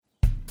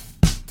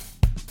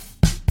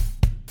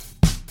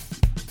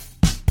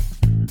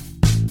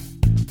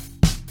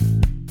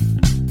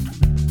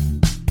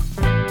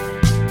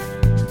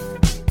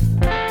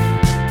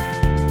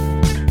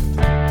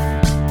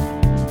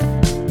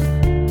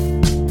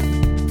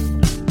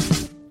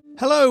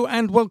Hello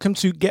and welcome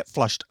to Get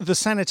Flushed, the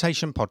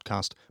sanitation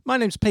podcast. My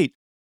name's Pete.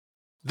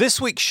 This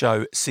week's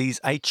show sees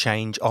a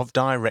change of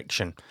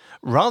direction.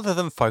 Rather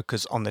than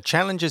focus on the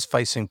challenges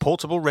facing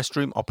portable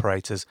restroom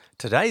operators,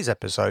 today's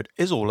episode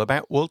is all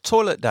about World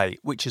Toilet Day,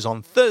 which is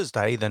on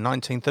Thursday, the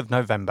 19th of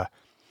November.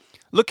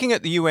 Looking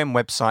at the UN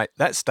website,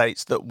 that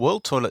states that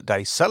World Toilet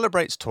Day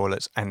celebrates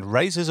toilets and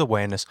raises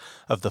awareness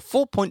of the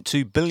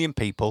 4.2 billion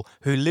people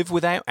who live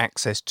without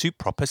access to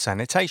proper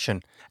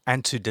sanitation,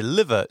 and to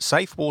deliver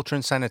safe water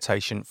and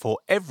sanitation for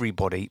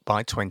everybody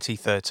by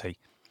 2030.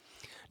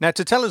 Now,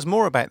 to tell us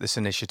more about this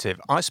initiative,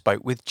 I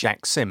spoke with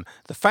Jack Sim,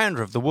 the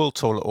founder of the World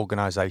Toilet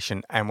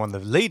Organisation and one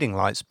of the leading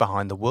lights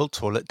behind the World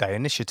Toilet Day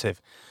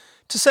initiative.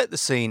 To set the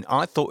scene,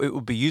 I thought it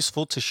would be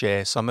useful to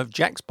share some of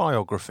Jack's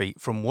biography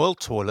from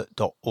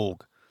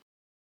worldtoilet.org.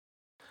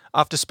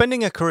 After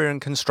spending a career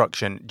in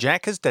construction,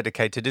 Jack has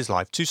dedicated his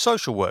life to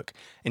social work.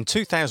 In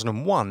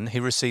 2001, he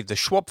received the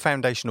Schwab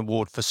Foundation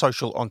Award for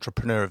Social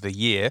Entrepreneur of the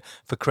Year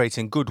for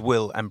creating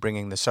goodwill and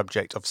bringing the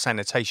subject of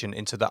sanitation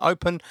into the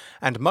open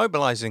and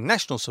mobilising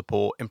national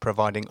support in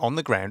providing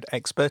on-the-ground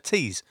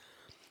expertise.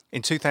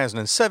 In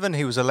 2007,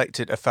 he was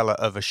elected a Fellow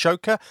of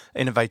Ashoka,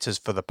 Innovators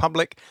for the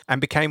Public, and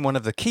became one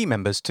of the key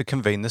members to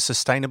convene the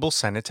Sustainable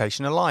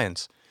Sanitation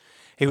Alliance.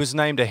 He was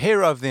named a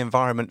Hero of the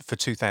Environment for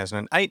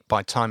 2008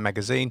 by Time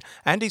magazine,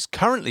 and he's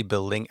currently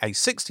building a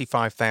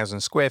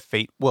 65,000 square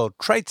feet World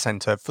Trade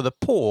Center for the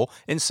poor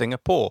in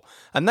Singapore,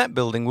 and that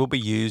building will be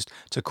used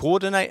to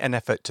coordinate an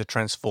effort to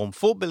transform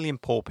 4 billion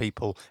poor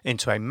people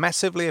into a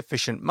massively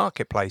efficient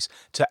marketplace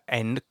to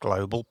end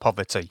global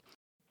poverty.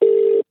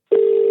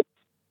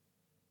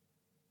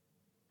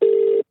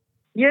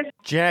 Yes.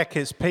 Jack,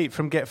 it's Pete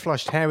from Get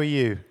Flushed. How are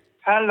you?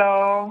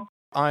 Hello.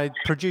 I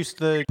produce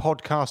the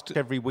podcast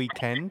every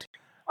weekend.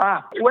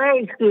 Where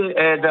is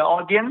the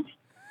audience?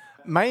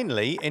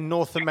 Mainly in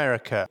North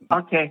America.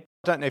 Okay.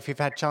 I don't know if you've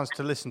had a chance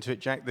to listen to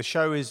it, Jack. The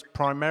show is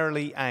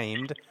primarily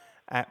aimed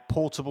at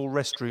portable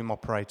restroom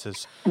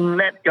operators.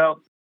 Let's go.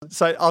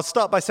 So I'll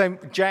start by saying,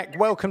 Jack,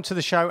 welcome to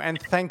the show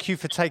and thank you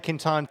for taking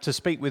time to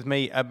speak with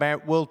me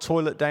about World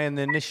Toilet Day and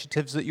the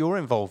initiatives that you're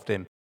involved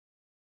in.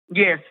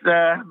 Yes,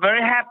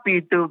 very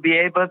happy to be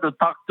able to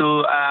talk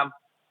to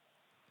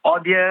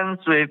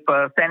audience with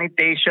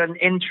sanitation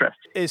interest.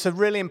 It's a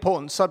really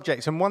important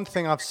subject, and one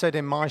thing I've said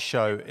in my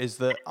show is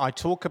that I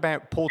talk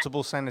about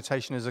portable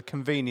sanitation as a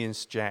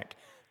convenience, Jack,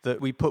 that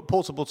we put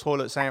portable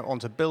toilets out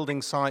onto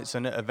building sites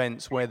and at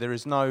events where there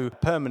is no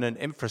permanent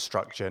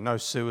infrastructure, no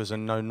sewers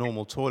and no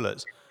normal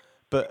toilets.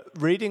 But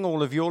reading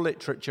all of your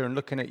literature and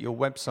looking at your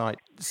website,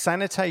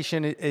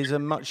 sanitation is a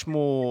much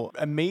more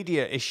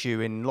immediate issue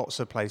in lots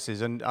of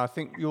places. And I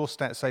think your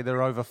stats say there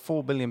are over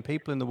 4 billion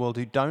people in the world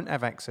who don't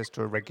have access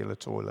to a regular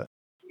toilet.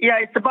 Yeah,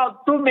 it's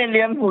about 2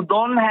 million who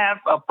don't have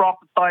a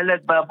proper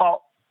toilet, but about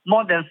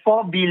more than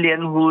 4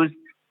 billion whose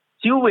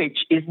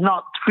sewage is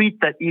not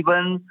treated,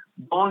 even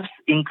those,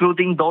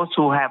 including those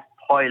who have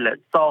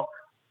toilets. So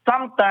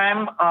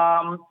sometimes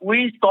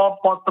we saw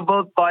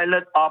portable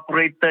toilet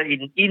operator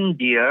in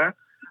India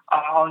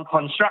on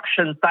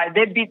construction site.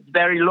 They bid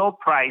very low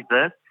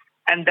prices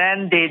and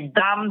then they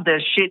dump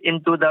the shit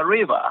into the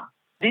river.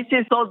 This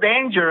is so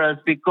dangerous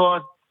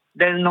because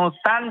there's no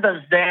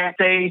standards there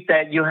says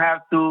that you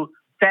have to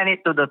send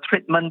it to the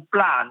treatment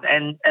plant.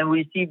 And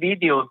we see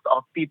videos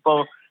of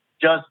people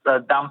just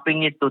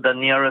dumping it to the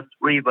nearest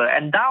river.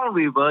 And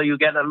downriver, you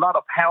get a lot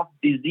of health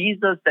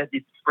diseases that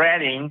is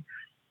spreading,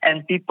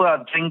 and people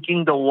are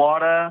drinking the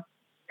water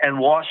and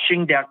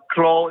washing their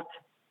clothes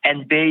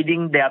and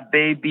bathing their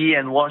baby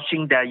and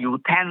washing their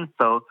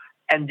utensils.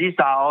 And these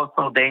are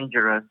also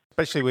dangerous.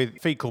 Especially with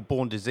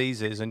fecal-borne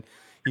diseases. And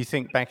you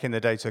think back in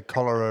the day to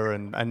cholera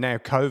and now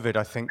COVID,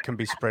 I think, can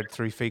be spread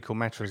through fecal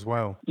matter as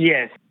well.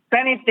 Yes.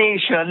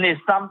 Sanitation is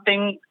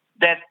something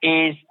that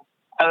is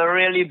a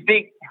really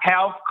big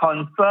health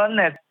concern.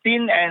 As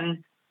seen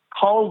in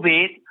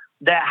COVID,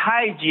 that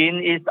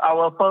hygiene is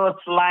our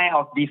first line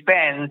of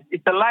defense.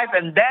 It's a life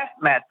and death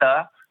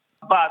matter.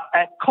 But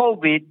at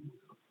COVID,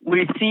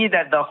 we see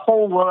that the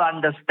whole world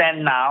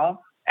understands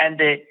now, and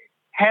the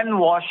hand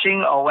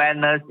washing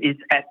awareness is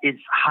at its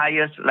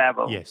highest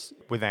level. Yes,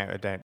 without a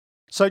doubt.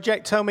 So,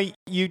 Jack, tell me,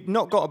 you've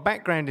not got a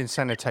background in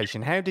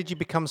sanitation. How did you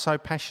become so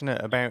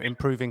passionate about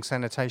improving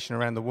sanitation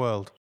around the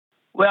world?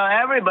 Well,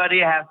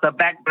 everybody has a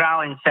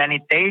background in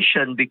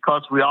sanitation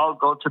because we all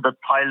go to the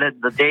toilet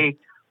the day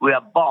we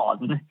are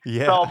born.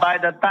 Yeah. So by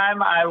the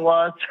time I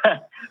was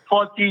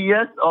 40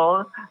 years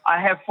old,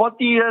 I have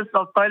 40 years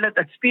of toilet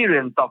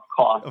experience, of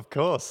course. Of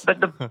course.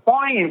 But the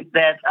point is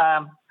that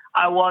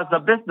I was a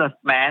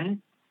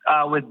businessman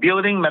with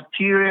building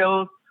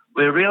materials,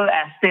 with real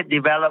estate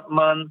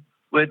development,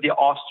 with the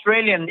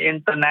Australian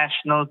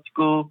International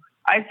School.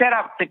 I set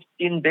up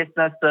 16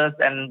 businesses,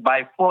 and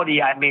by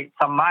 40, I made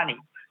some money.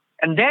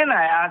 And then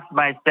I asked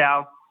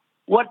myself,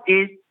 what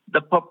is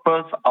the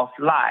purpose of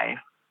life?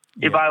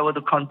 Yeah. If I were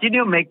to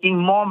continue making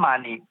more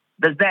money,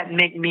 does that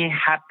make me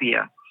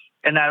happier?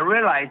 And I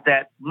realized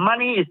that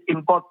money is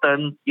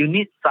important. You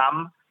need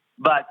some,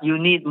 but you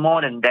need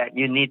more than that.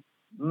 You need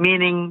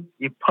meaning,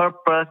 your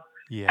purpose,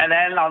 Yeah. And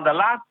then on the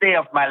last day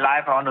of my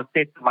life, I want to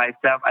say to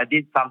myself, I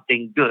did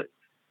something good.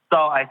 So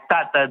I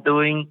started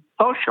doing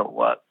social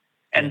work.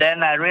 And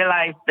then I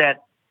realized that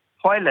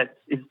toilets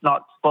is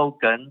not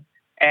spoken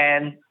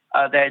and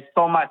there's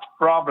so much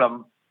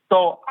problem.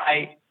 So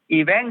I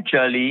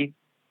eventually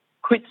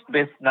quit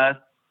business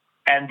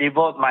and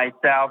devote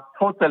myself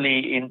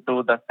totally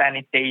into the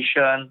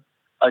sanitation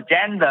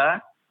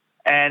agenda.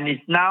 And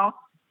it's now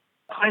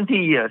 20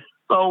 years.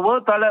 So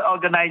World Toilet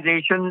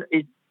Organization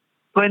is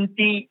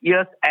 20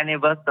 years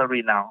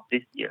anniversary now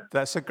this year.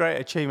 That's a great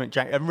achievement,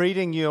 Jack. And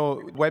reading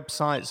your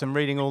websites and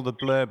reading all the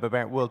blurb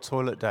about World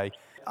Toilet Day,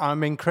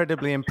 I'm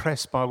incredibly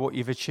impressed by what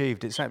you've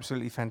achieved. It's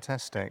absolutely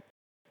fantastic.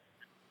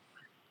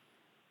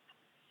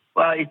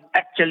 Well, it's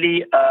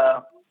actually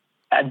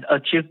an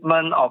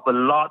achievement of a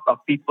lot of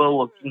people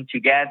working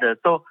together.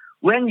 So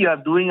when you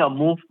are doing a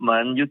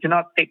movement, you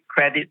cannot take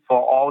credit for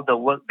all the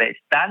work that's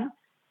done,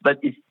 but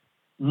it's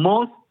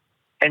most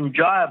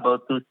enjoyable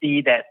to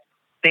see that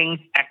things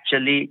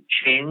actually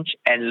change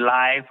and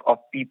life of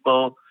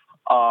people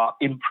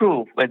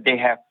improve when they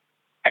have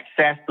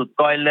access to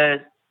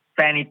toilets,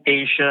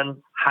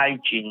 sanitation,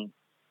 hygiene.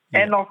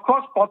 Yeah. And of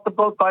course,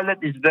 portable toilet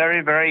is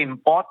very, very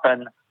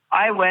important.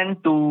 I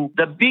went to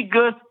the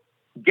biggest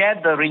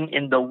gathering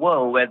in the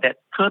world where that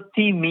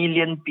 30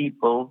 million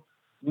people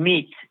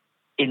meet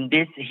in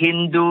this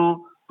Hindu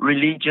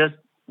religious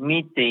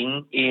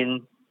meeting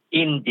in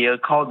India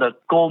called the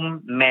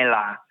Kumbh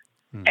Mela.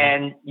 Mm-hmm.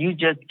 And you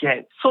just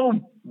get so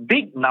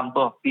big number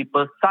of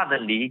people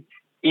suddenly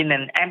in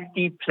an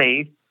empty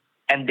place,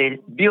 and they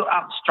build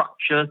up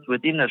structures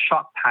within a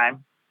short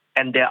time,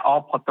 and they're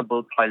all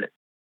portable toilets.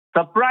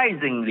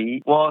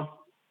 Surprisingly, was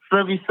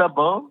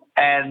serviceable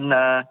and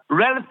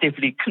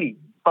relatively clean.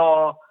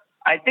 So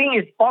I think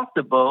it's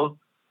possible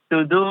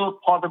to do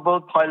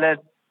portable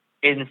toilets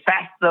in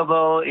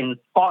festival, in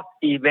sports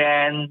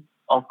events,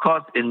 of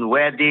course, in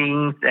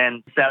weddings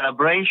and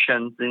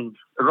celebrations, in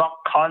rock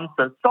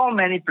concerts, so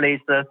many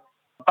places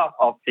on top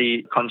of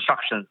the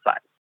construction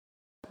site.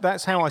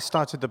 That's how I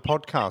started the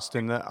podcast,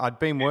 in that I'd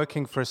been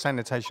working for a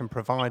sanitation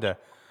provider,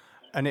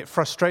 and it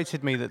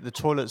frustrated me that the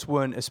toilets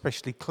weren't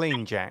especially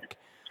clean, Jack.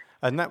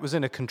 And that was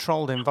in a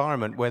controlled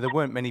environment where there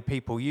weren't many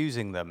people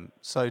using them.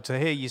 So to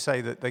hear you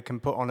say that they can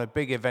put on a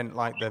big event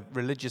like the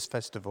religious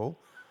festival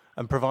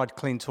and provide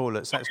clean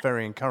toilets, that's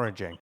very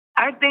encouraging.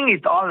 I think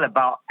it's all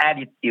about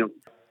attitude.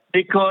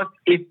 Because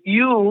if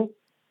you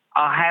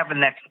have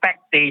an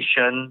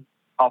expectation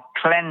of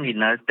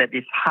cleanliness that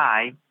is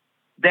high,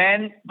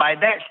 then by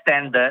that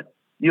standard,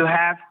 you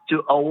have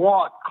to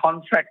award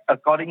contract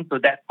according to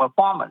that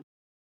performance.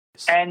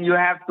 And you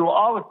have to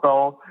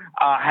also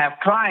have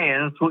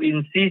clients who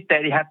insist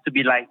that it has to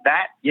be like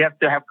that. You have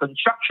to have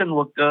construction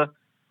workers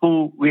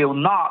who will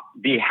not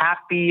be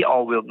happy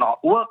or will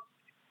not work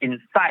in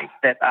sites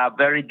that are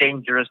very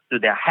dangerous to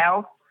their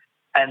health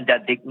and their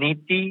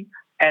dignity.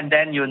 And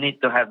then you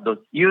need to have those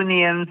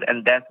unions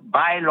and there's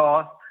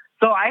bylaws.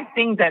 So I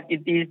think that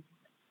it is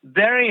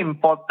very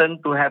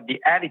important to have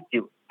the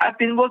attitude. I've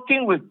been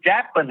working with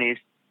Japanese.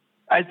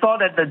 I saw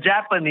that the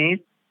Japanese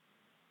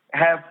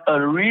have a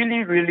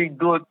really, really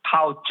good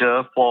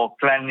culture for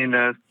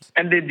cleanliness,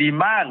 and they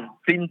demand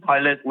clean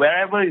toilets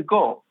wherever you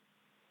go.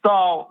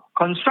 So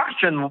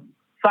construction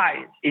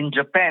sites in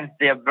Japan,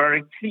 they are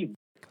very clean.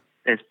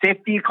 They're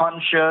safety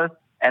conscious,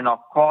 and of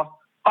course,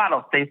 part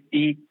of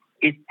safety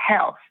is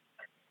health.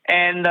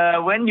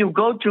 And when you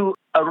go to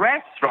a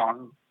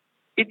restaurant,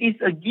 it is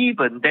a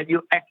given that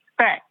you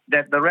expect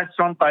that the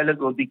restaurant toilet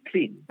will be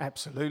clean.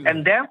 Absolutely.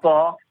 And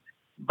therefore,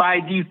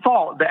 by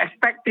default, the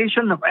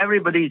expectation of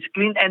everybody is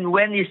clean. And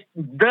when it's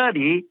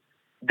dirty,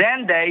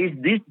 then there is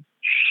this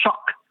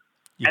shock.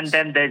 Yes. And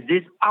then there's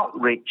this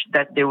outrage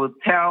that they will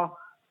tell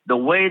the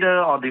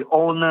waiter or the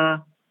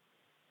owner,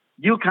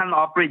 you can't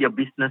operate your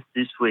business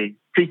this way.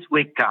 Please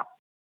wake up.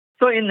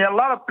 So in a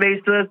lot of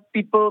places,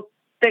 people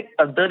take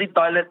a dirty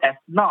toilet as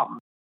norm.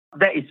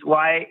 That is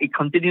why it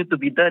continues to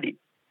be dirty.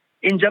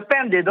 In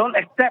Japan, they don't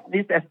accept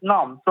this as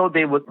norm, so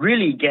they would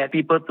really get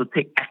people to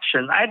take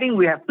action. I think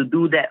we have to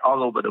do that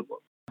all over the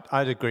world.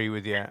 I'd agree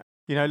with you.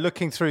 You know,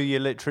 looking through your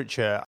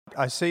literature,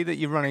 I see that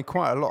you're running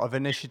quite a lot of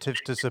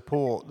initiatives to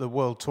support the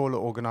World Toilet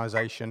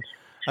Organization,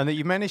 and that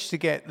you managed to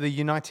get the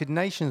United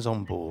Nations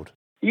on board.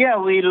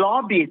 Yeah, we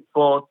lobbied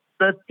for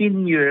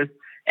 13 years,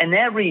 and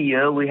every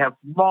year we have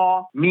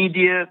more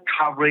media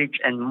coverage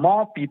and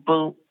more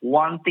people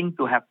wanting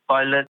to have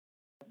toilets.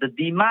 The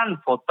demand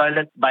for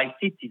toilets by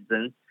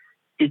citizens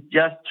is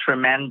just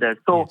tremendous.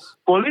 So yes.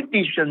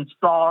 Politicians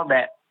saw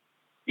that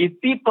if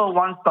people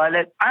want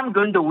toilets, I'm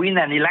going to win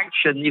an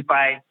election if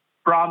I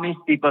promise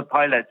people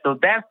toilets. So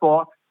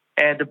therefore,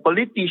 the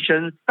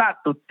politicians start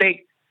to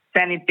take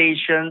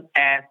sanitation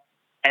as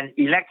an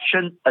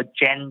election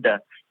agenda.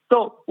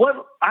 So what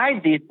I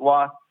did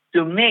was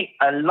to make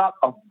a lot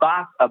of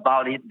buzz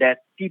about it, that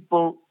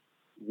people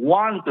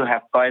want to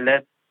have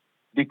toilets,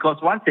 because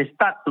once they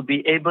start to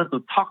be able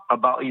to talk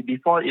about it,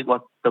 before it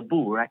was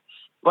taboo, right?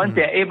 Once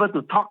they're able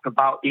to talk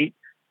about it,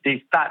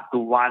 they start to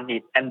want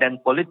it. And then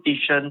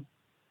politicians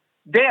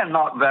they are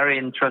not very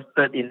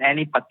interested in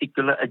any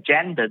particular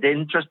agenda. They're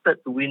interested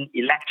to win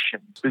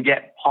elections, to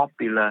get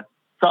popular.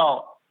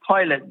 So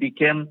toilet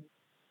became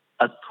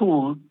a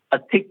tool, a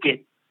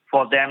ticket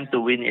for them to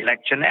win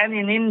election. And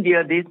in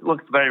India, this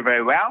works very,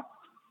 very well.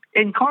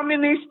 In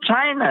communist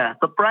China,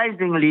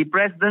 surprisingly,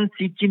 President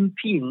Xi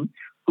Jinping,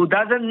 who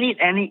doesn't need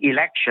any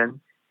election,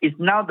 is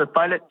now the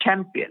toilet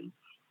champion.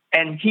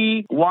 And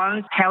he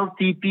wants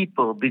healthy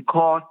people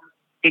because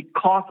it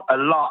costs a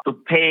lot to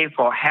pay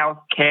for health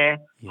care,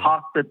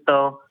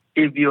 hospital,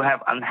 if you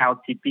have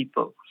unhealthy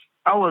people.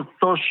 I was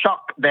so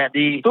shocked that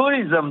the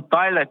tourism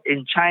toilet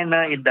in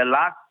China in the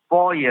last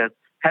 4 years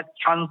has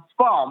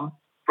transformed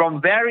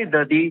from very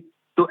dirty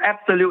to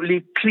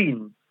absolutely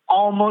clean,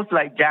 almost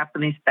like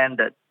Japanese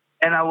standards.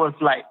 And I was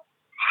like,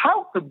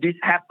 how could this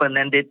happen?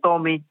 And they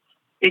told me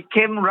it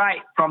came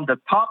right from the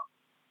top.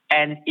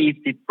 And if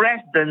the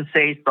president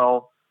says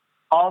so,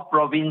 all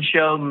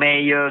provincial,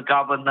 mayor,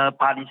 governor,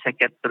 party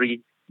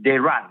secretary, they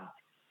run.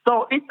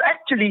 So it's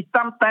actually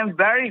sometimes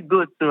very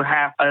good to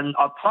have an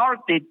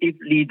authoritative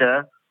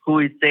leader who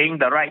is saying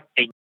the right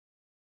thing.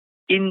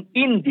 In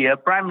India,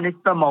 Prime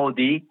Minister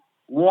Modi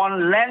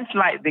won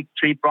landslide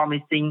victory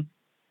promising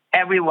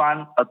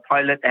everyone a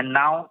toilet, and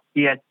now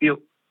he has built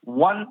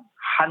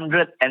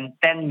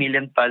 110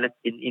 million toilets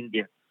in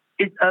India.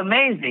 It's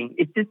amazing.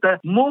 It is a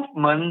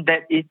movement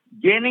that is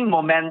gaining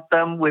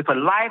momentum with a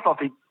life of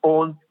its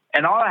own,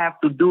 and all I have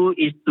to do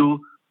is to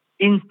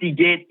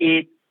instigate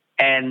it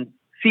and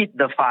feed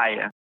the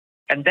fire.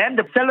 And then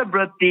the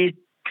celebrities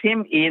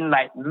came in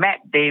like Matt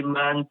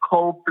Damon,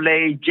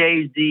 Coldplay,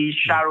 Jay-Z,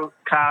 Shah Rukh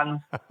Khan,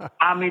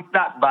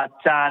 Amitabh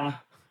Bachchan,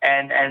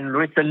 and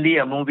recently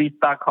a movie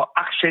star called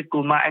Akshay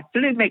Kumar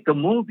actually make a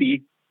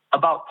movie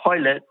about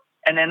toilets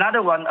and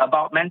another one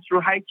about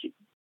menstrual hygiene.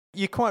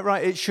 You're quite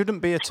right. It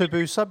shouldn't be a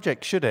taboo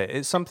subject, should it?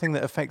 It's something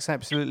that affects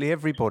absolutely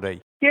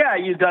everybody. Yeah,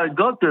 you got to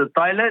go to the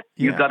toilet.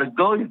 You got to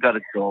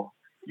go.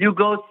 You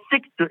go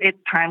 6 to 8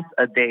 times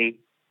a day.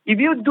 If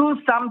you do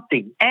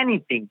something,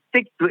 anything,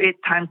 6 to 8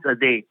 times a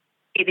day,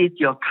 it is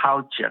your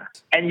culture.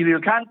 And if you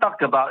can't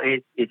talk about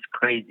it, it's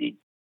crazy.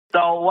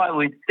 So what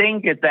we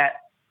think is that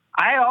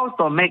I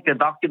also make a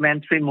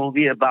documentary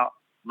movie about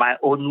my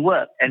own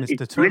work. And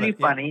Mr. it's Toilet, really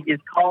funny.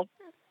 It's called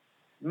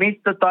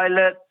Mr.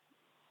 Toilet,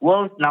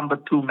 World's Number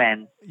 2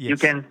 Man. Yes. You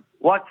can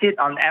watch it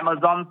on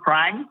Amazon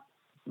Prime,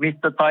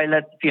 Mr.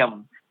 Toilet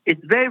film.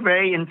 It's very,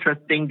 very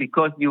interesting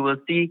because you will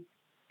see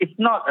it's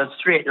not a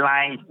straight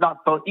line. It's not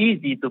so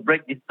easy to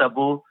break this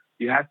taboo.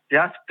 You have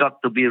just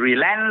got to be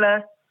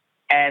relentless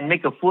and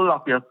make a fool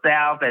of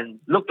yourself and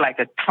look like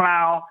a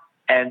clown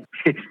and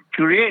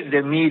create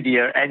the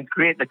media and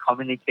create the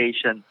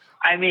communication.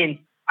 I mean,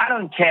 I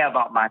don't care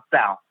about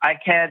myself. I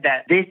care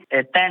that this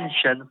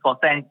attention for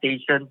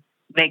sanitation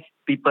makes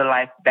people's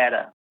life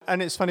better.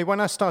 And it's funny,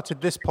 when I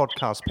started this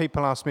podcast,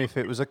 people asked me if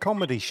it was a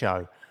comedy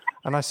show.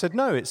 And I said,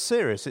 no, it's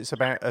serious. It's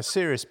about a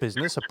serious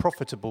business, a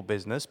profitable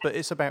business, but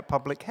it's about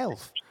public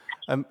health.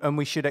 And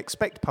we should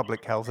expect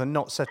public health and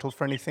not settle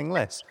for anything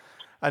less.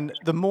 And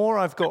the more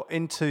I've got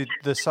into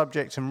the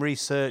subject and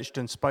researched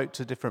and spoke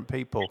to different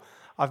people,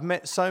 I've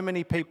met so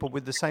many people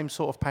with the same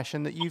sort of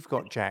passion that you've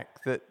got,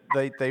 Jack, that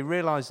they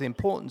realise the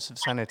importance of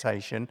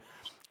sanitation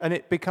and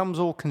it becomes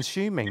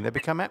all-consuming. They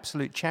become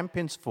absolute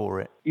champions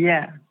for it.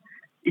 Yeah,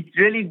 it's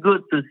really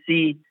good to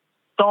see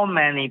so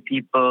many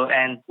people,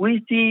 and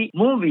we see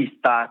movie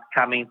stars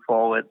coming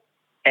forward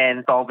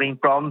and solving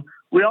problems.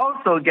 We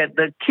also get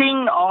the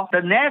King of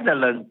the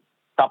Netherlands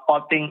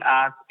supporting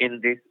us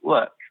in this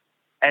work.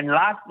 And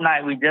last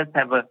night, we just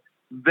have a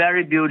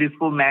very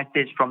beautiful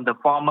message from the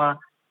former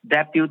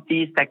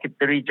Deputy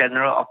Secretary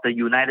General of the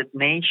United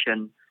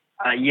Nations,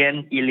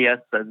 Jens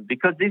Eliasson,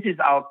 because this is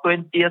our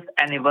 20th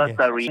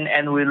anniversary. Yes.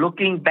 And we're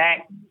looking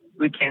back,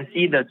 we can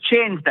see the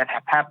change that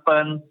have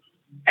happened.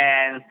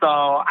 And so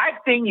I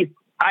think if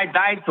I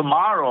die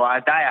tomorrow, I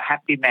die a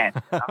happy man.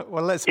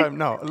 Well, let's hope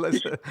not.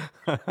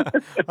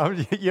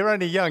 You're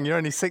only young. You're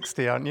only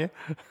 60, aren't you?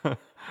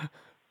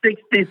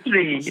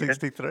 63.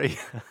 63.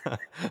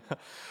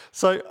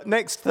 So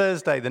next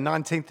Thursday, the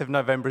 19th of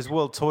November, is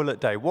World Toilet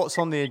Day. What's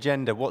on the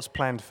agenda? What's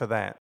planned for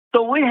that?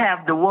 So we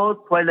have the World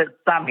Toilet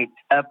Summit.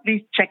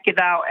 Please check it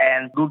out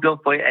and Google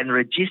for it and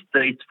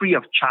register. It's free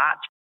of charge.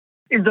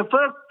 It's the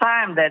first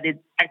time that it's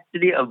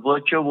actually a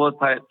virtual World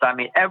Toilet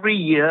Summit. Every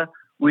year,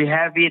 we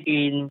have it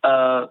in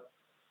a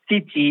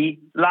city.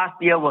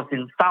 Last year was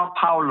in Sao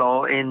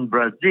Paulo in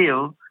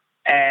Brazil,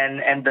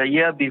 and the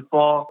year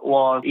before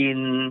was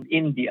in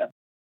India.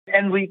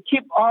 And we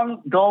keep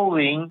on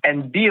going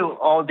and build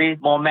all this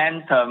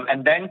momentum.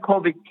 And then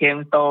COVID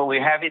came, so we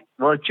have it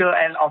virtual.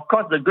 And of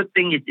course, the good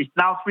thing is it's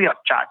now free of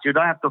charge. You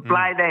don't have to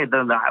fly there. You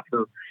don't have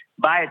to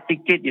buy a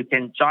ticket. You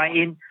can join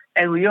in.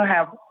 And we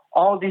have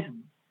all these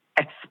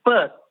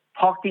experts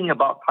talking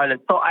about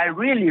toilets. So I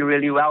really,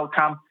 really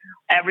welcome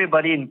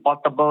everybody in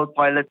Portable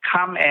Toilet.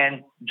 Come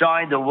and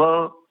join the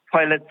World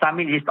Toilet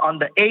Summit. It's on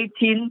the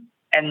 18th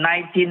and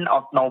 19th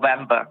of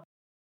November.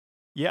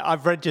 Yeah,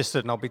 I've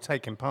registered and I'll be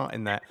taking part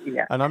in that.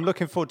 Yeah. And I'm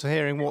looking forward to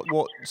hearing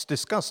what's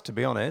discussed, to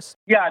be honest.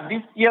 Yeah,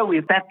 this year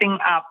we're setting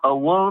up a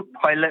world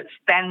toilet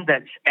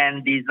standards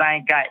and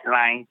design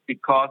guidelines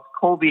because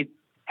COVID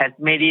has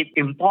made it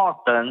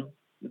important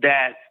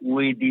that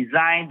we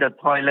design the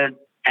toilet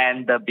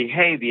and the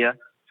behavior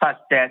such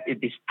that it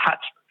is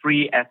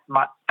touch-free as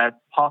much as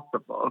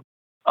possible.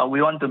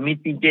 We want to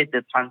mitigate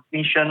the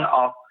transmission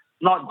of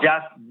not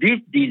just this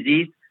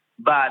disease,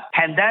 but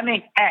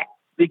pandemic X,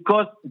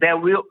 because there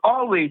will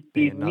always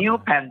be new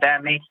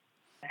pandemics.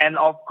 And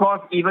of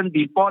course, even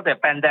before the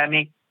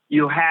pandemic,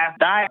 you have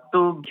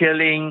dive-to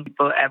killing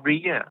people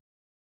every year.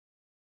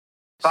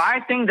 So I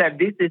think that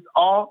this is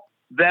all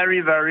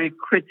very, very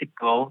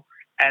critical,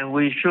 and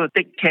we should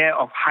take care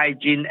of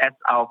hygiene as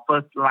our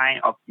first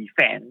line of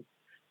defense.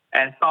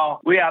 And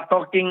so we are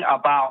talking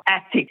about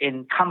ethics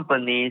in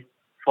companies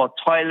for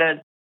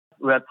toilets.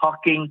 We're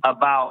talking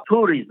about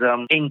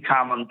tourism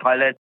income on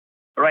toilets.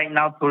 Right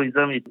now,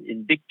 tourism is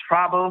in big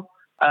trouble.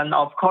 And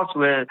of course,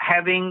 we're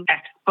having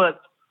experts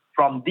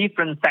from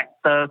different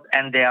sectors,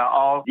 and they are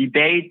all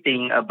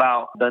debating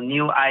about the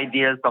new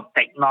ideas of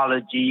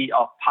technology,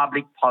 of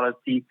public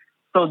policy.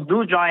 So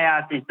do join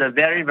us. It's a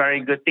very,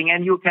 very good thing.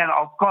 And you can,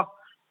 of course,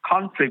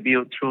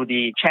 contribute through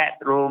the chat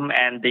room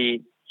and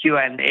the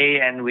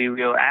Q&A, and we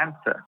will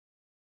answer.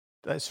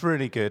 That's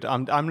really good.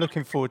 I'm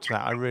looking forward to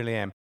that. I really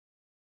am.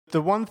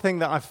 The one thing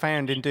that I've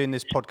found in doing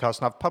this podcast,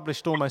 and I've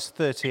published almost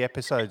 30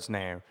 episodes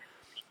now,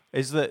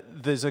 is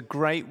that there's a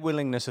great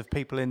willingness of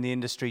people in the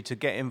industry to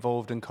get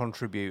involved and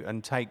contribute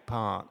and take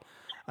part,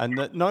 and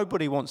that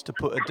nobody wants to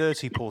put a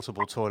dirty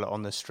portable toilet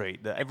on the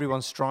street, that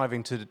everyone's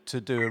striving to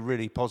do a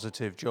really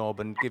positive job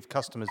and give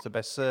customers the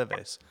best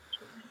service.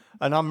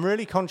 And I'm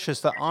really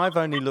conscious that I've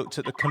only looked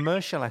at the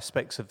commercial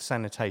aspects of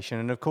sanitation,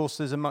 and of course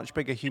there's a much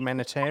bigger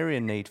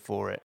humanitarian need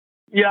for it.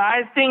 Yeah,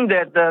 I think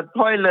that the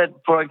toilet,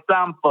 for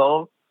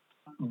example,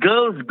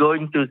 girls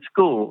going to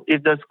school,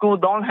 if the school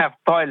don't have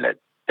toilets,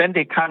 then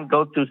they can't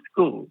go to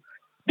school,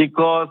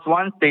 because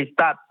once they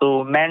start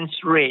to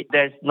menstruate,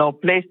 there's no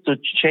place to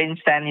change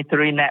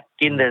sanitary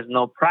napkin, there's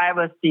no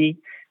privacy.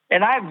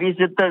 And I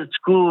visited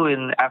school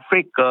in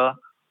Africa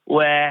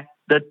where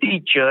the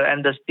teacher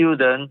and the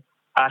student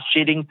are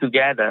shitting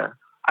together.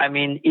 I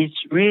mean, it's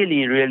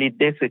really, really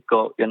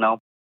difficult, you know.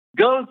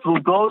 Girls who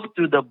goes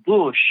to the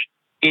bush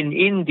in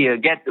India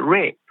get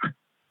raped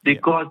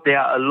because they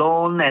are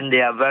alone and they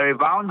are very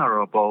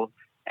vulnerable.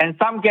 And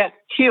some get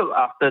killed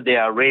after they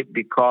are raped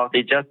because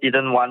they just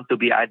didn't want to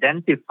be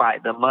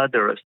identified, the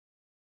murderers.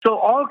 So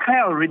all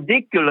kind of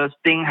ridiculous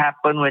things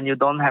happen when you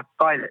don't have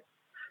toilets.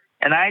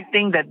 And I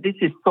think that this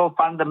is so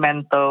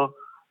fundamental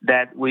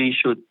that we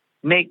should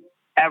make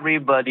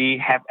everybody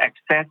have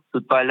access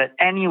to toilet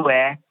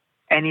anywhere,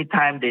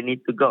 anytime they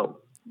need to go.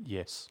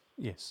 Yes,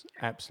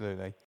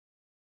 absolutely.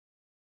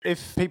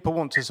 If people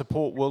want to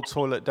support World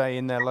Toilet Day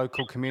in their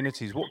local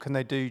communities, what can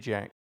they do,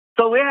 Jack?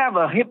 So we have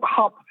a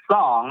hip-hop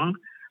song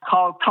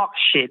called Talk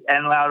Shit,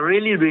 and I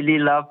really, really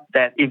love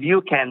that. If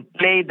you can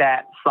play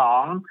that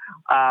song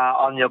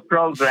on your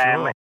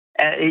program,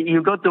 sure.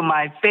 You go to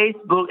my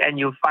Facebook and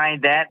you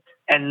find that,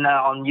 and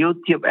on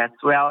YouTube as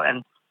well,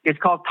 and it's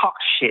called Talk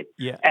Shit.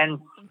 Yeah. And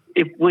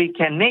if we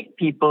can make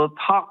people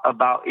talk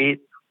about it,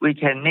 we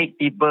can make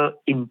people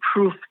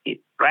improve it,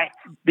 right?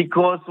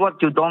 Because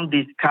what you don't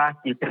discuss,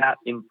 you cannot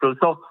improve.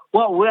 So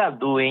what we are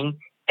doing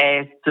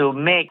is to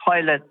make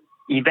toilets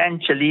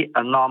eventually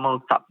a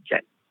normal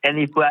subject. And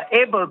if we are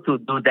able to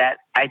do that,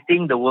 I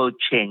think the world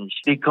change,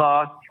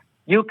 because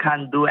you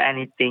can't do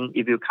anything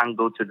if you can't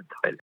go to the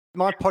toilet.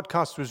 My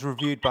podcast was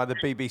reviewed by the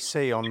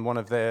BBC on one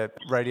of their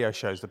radio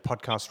shows, the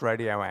Podcast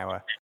Radio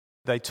Hour.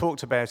 They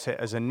talked about it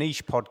as a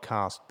niche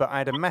podcast, but I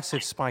had a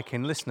massive spike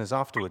in listeners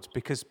afterwards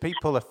because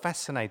people are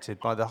fascinated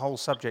by the whole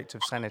subject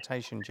of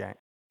sanitation, Jack.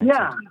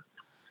 Yeah.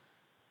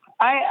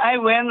 I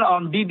went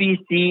on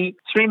BBC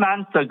 3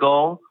 months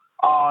ago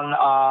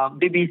on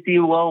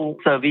BBC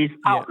World Service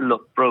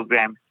Outlook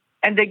program,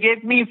 and they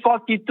gave me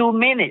 42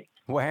 minutes.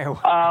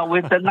 Wow.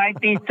 With the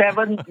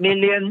 97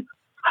 million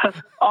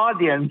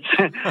audience.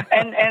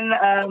 and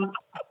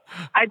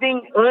I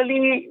think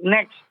early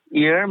next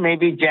year,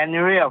 maybe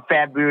January or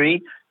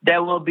February,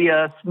 there will be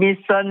a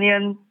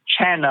Smithsonian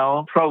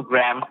Channel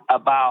program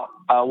about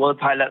World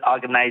Toilet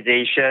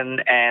Organization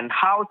and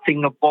how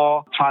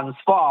Singapore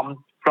transformed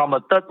from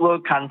a third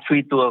world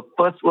country to a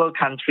first world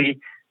country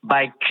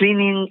by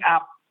cleaning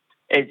up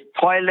its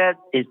toilet,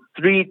 its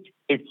street,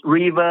 its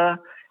river,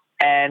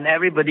 and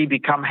everybody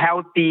become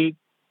healthy,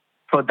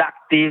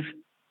 productive,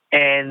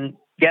 and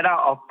get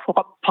out of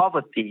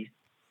poverty.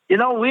 You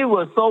know, we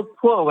were so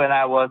poor when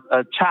I was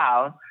a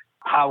child.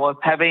 I was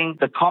having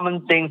the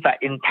common things like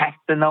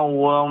intestinal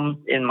worms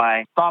in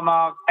my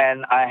stomach,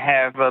 and I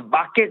have a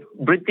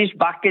British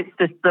bucket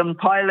system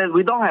toilet.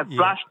 We don't have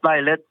flush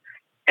toilet,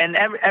 and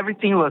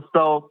everything was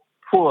so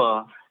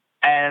poor.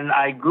 And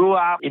I grew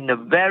up in a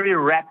very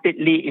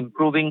rapidly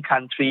improving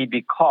country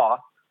because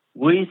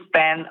we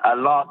spend a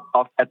lot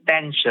of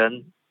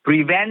attention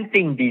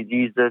preventing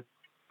diseases,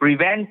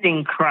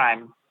 preventing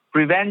crime,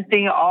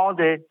 preventing all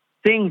the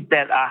things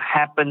that are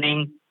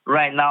happening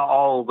right now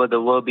all over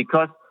the world,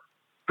 because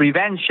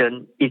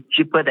prevention is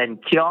cheaper than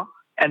cure,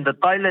 and the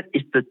toilet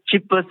is the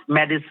cheapest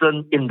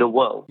medicine in the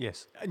world.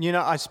 Yes. And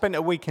I spent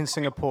a week in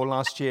Singapore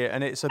last year,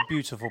 and it's a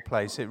beautiful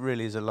place. It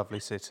really is a lovely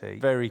city.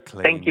 Very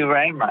clean. Thank you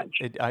very much.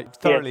 I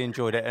thoroughly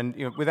enjoyed it. And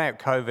without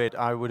COVID,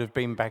 I would have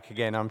been back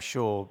again, I'm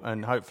sure.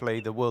 And hopefully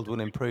the world will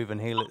improve and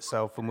heal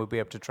itself, and we'll be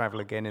able to travel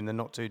again in the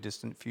not too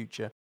distant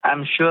future.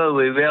 I'm sure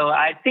we will.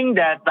 I think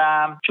that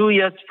 2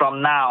 years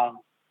from now,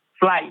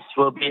 flights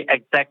will be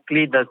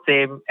exactly the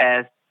same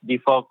as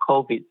before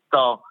COVID.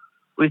 So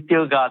we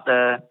still got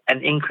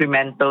an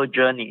incremental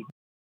journey.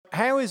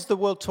 How is the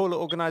World Toilet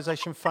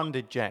Organization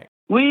funded, Jack?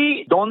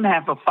 We don't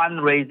have a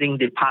fundraising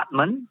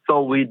department,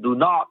 so we do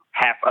not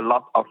have a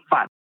lot of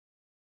funds.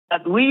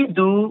 But we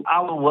do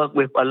our work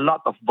with a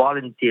lot of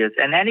volunteers.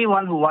 And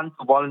anyone who wants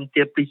to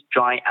volunteer, please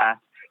join us,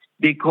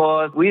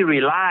 because we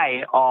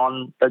rely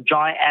on the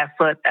joint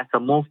effort as a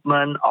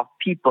movement of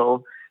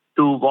people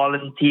to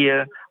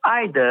volunteer,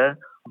 either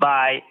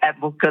by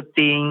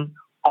advocating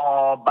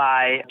or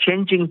by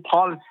changing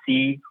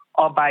policy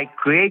or by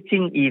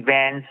creating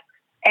events,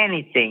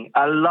 anything.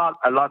 A lot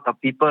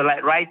of people,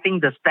 like writing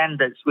the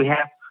standards. We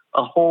have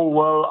a whole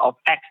world of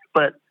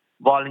expert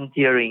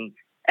volunteering.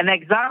 An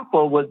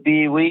example would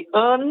be we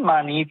earn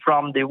money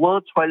from the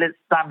World Toilet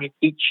Summit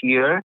each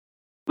year.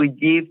 We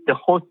give the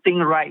hosting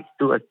rights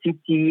to a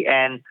city,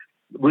 and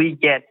we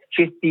get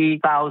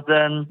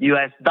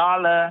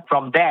 $50,000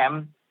 from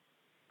them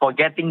for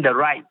getting the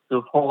right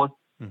to host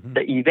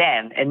the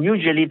event. And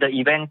usually the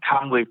event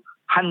comes with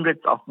hundreds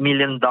of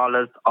millions of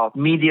dollars of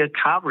media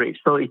coverage.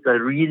 So it's a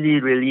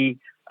really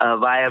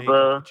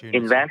viable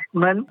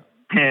investment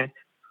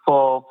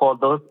for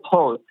those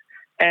hosts.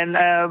 And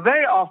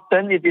very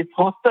often it is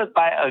hosted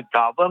by a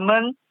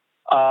government,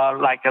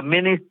 like a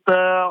minister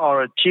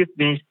or a chief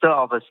minister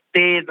of a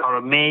state or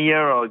a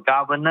mayor or a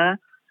governor.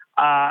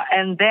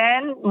 And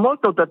then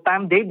most of the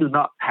time they do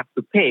not have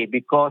to pay,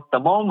 because the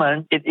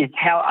moment it is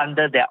held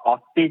under their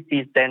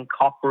auspices, then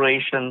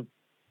corporations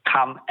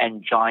come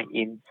and join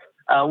in.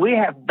 We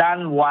have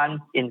done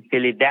one in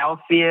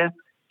Philadelphia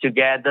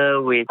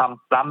together with some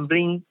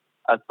plumbing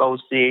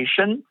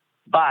association,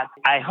 but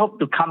I hope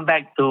to come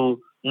back to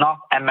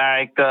North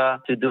America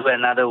to do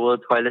another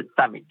World Toilet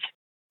Summit.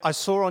 I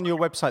saw on your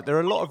website there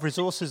are a lot of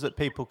resources that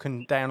people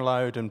can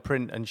download and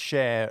print and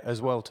share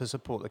as well to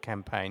support the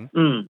campaign.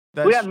 We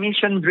are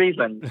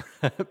mission-driven.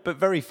 But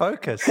very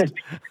focused.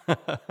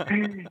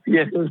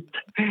 Yes.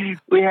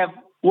 We have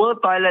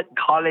World Toilet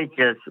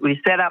Colleges.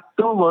 We set up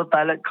 2 World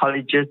Toilet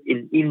Colleges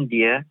in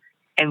India,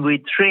 and we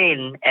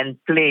train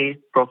and place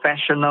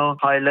professional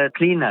toilet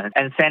cleaners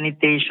and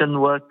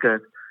sanitation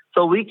workers.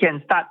 So we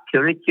can start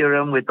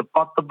curriculum with the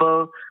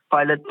Portable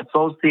Toilet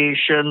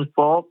Association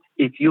folks.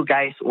 If you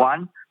guys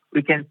want,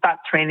 we can start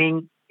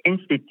training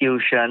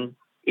institutions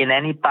in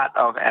any part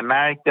of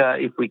America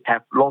if we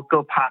have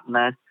local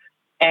partners.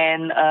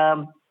 And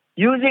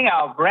using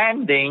our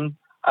branding,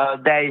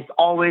 there is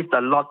always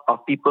a lot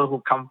of people who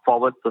come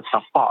forward to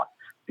support,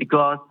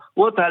 because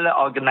World Toilet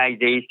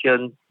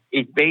Organization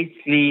is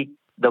basically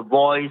the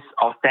voice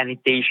of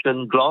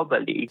sanitation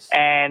globally.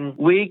 And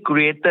we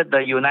created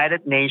the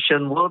United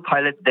Nations World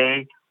Toilet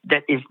Day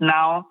that is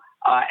now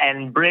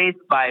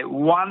embraced by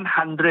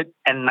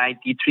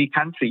 193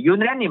 countries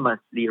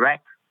unanimously, right?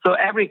 So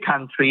every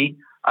country,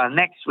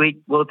 next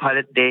week, World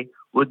Toilet Day,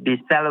 would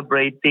be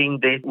celebrating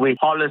this with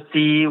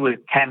policy, with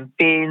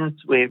campaigns,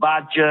 with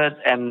budget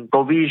and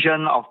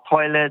provision of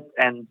toilets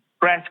and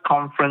press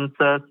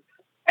conferences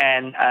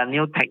and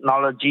new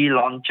technology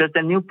launches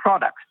and new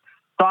products.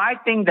 So I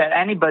think that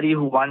anybody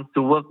who wants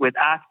to work with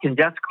us can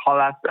just call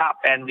us up,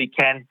 and we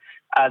can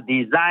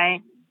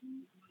design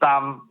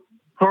some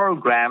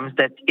programs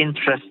that's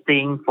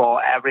interesting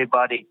for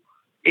everybody.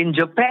 In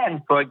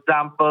Japan, for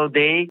example,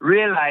 they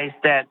realized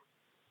that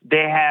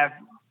they have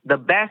the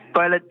best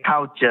toilet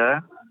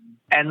culture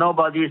and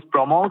nobody is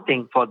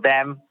promoting for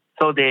them.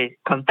 So they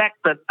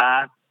contacted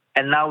us,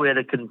 and now we're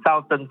the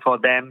consultant for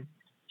them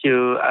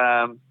to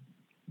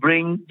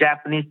bring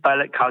Japanese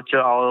toilet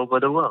culture all over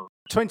the world.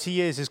 20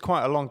 years is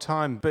quite a long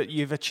time, but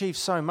you've achieved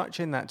so much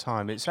in that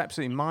time. It's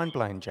absolutely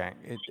mind-blowing, Jack.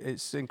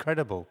 It's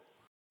incredible.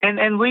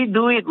 And we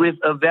do it with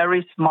a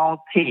very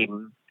small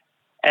team.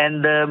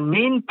 And the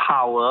main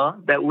power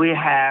that we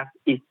have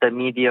is the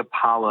media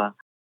power.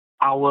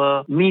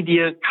 Our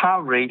media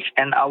coverage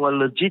and our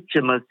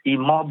legitimacy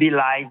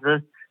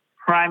mobilizes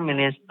prime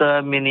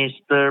minister,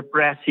 minister,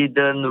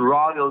 president,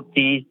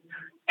 royalties,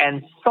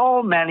 and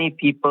so many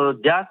people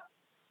just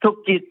took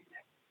it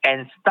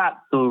and start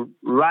to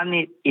run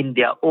it in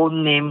their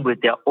own name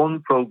with their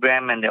own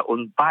program and their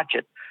own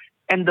budget.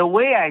 And the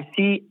way I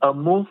see a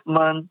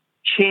movement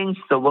change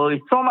the world is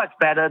so much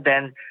better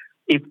than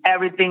if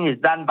everything is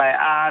done by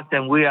us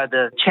and we are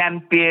the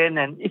champion.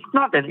 And it's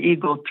not an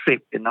ego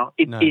trip,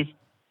 It is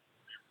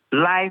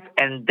life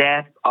and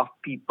death of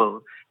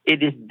people.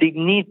 It is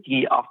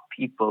dignity of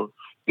people.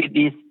 It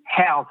is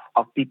health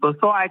of people.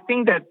 So I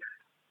think that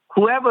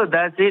whoever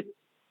does it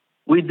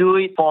We do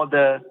it for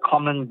the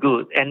common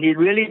good. And it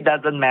really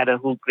doesn't matter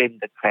who claims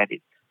the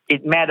credit.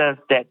 It matters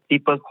that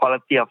people's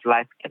quality of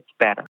life gets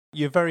better.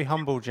 You're very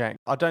humble, Jack.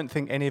 I don't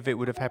think any of it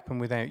would have happened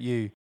without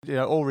you.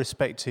 All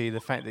respect to you,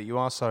 the fact that you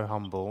are so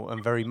humble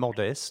and very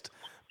modest,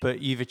 but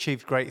you've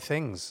achieved great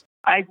things.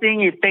 I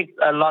think it takes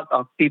a lot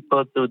of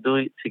people to do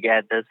it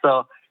together.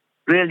 So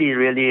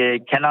really,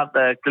 cannot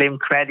claim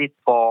credit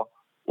for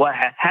what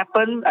has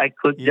happened. I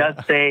could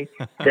just say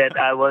that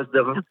I was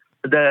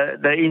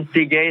the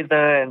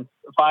instigator and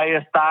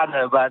fire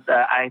starter, but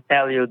I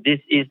tell you, this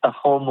is the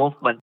whole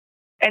movement.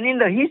 And in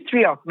the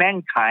history of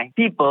mankind,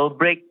 people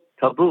break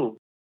taboo.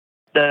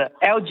 The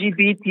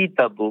LGBT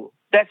taboo,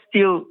 that's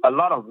still a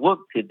lot of work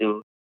to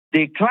do.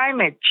 The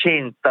climate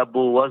change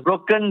taboo was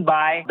broken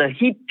by the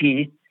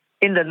hippies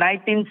in the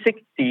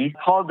 1960s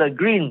called the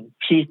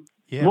Greenpeace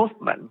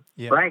movement,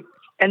 right?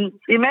 And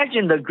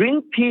imagine the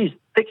Greenpeace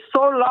takes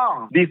so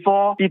long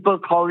before people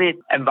call it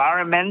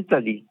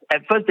environmentally.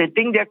 At first, they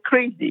think they're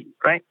crazy,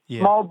 right?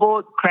 Small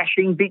boat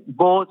crashing big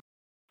boats,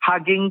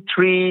 hugging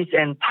trees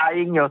and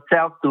tying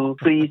yourself to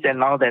trees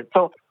and all that.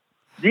 So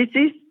this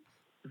is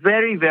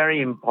very,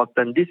 very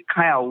important, this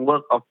kind of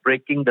work of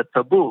breaking the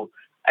taboo.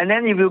 And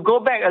then if you go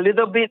back a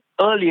little bit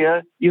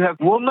earlier, you have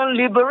woman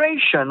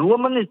liberation.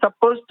 Woman is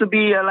supposed to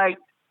be like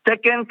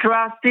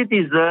second-class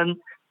citizen,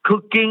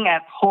 cooking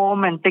at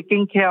home and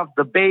taking care of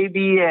the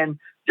baby and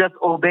just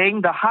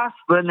obeying the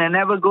husband and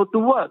never go to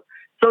work.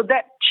 So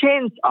that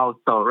changed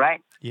also,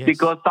 right? Yes.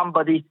 Because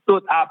somebody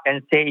stood up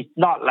and said, it's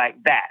not like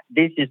that.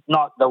 This is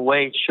not the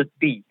way it should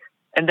be.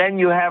 And then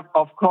you have,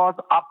 of course,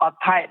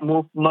 apartheid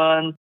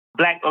movement,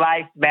 Black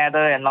Lives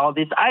Matter and all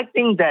this. I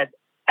think that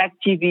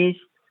activists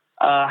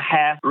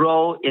have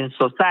role in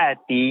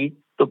society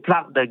to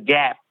plug the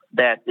gap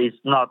that is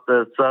not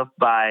served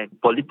by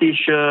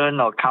politicians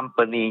or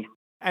companies.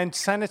 And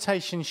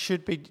sanitation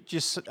should be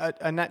just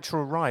a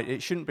natural right.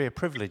 It shouldn't be a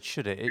privilege,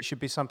 should it? It should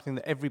be something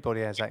that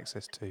everybody has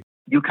access to.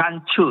 You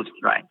can't choose,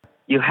 right?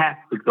 You have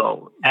to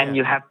go. And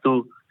you have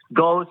to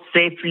go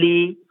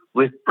safely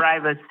with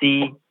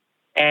privacy.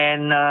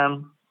 And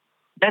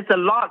there's a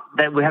lot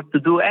that we have to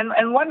do.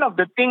 And one of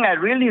the things I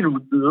really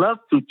would love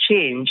to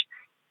change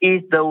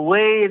is the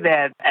way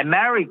that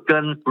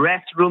American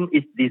restroom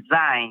is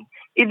designed.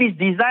 It is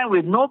designed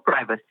with no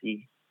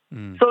privacy.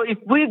 So if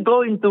we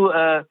go into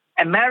a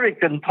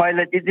American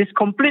toilet, it is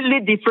completely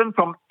different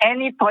from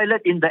any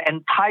toilet in the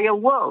entire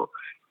world.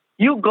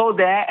 You go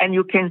there and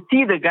you can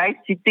see the guy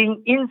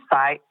sitting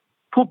inside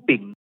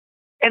pooping.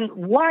 And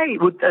why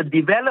would a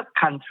developed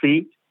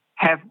country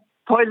have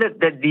toilet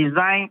that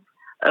designed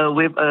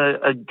with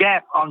a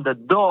gap on the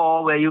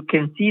door where you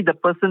can see the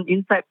person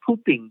inside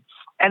pooping?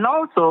 And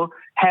also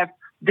have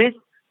this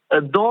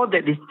door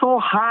that is so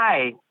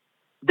high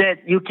that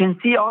you can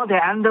see all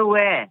their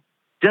underwear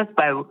just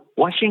by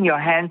washing your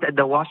hands at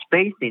the wash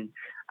basin.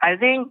 I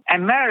think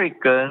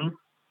Americans,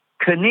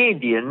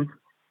 Canadians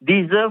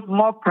deserve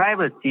more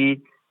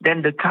privacy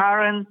than the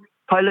current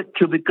toilet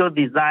cubicle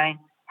design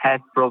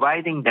has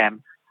providing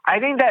them. I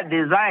think that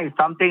design is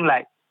something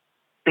like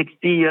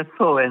 60 years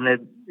old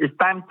and it's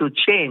time to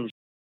change.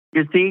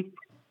 You see,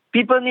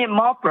 people need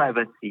more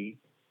privacy.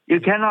 You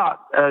cannot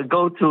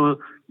go to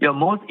your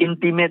most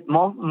intimate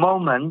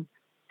moment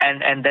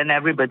and then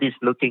everybody's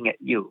looking at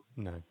you.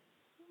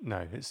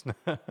 No, it's not.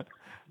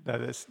 No,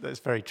 that's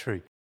very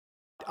true.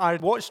 I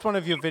watched one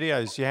of your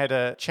videos. You had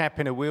a chap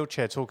in a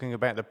wheelchair talking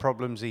about the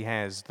problems he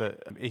has,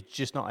 that he's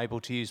just not able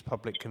to use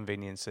public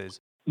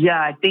conveniences. Yeah,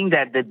 I think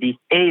that the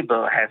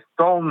disabled have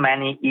so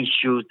many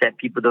issues that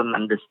people don't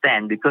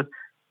understand, because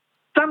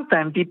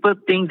sometimes people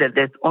think that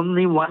there's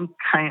only one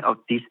kind of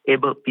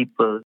disabled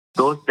people,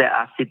 those that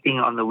are sitting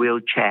on the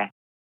wheelchair.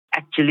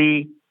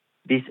 Actually,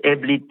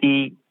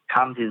 disability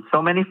comes in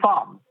so many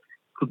forms.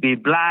 Could be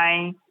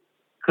blind,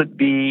 could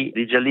be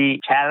visually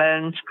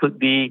challenged, could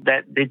be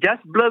that they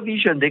just blur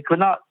vision. They could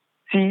not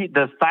see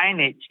the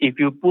signage if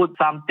you put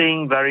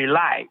something very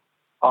light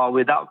or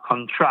without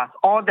contrast.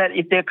 Or that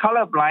if they're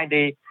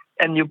colorblind,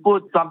 and you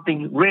put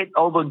something red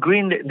over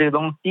green, they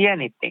don't see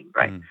anything,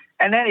 right?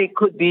 And then it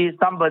could be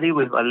somebody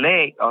with a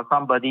leg, or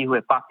somebody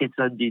with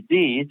Parkinson's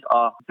disease,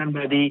 or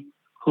somebody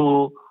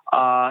who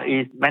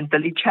is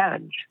mentally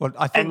challenged. Well,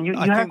 I think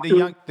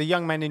the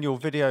young man in your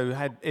video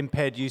had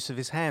impaired use of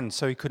his hands,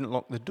 so he couldn't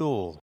lock the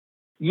door.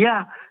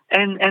 Yeah,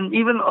 and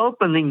even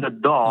opening the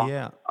door,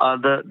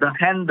 the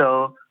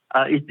handle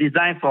is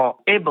designed for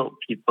able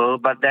people,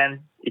 but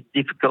then it's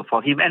difficult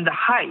for him. And the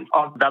height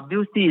of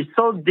WC is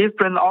so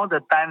different all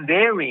the time,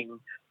 varying.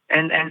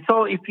 And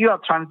so if you are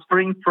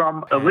transferring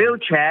from a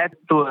wheelchair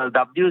to a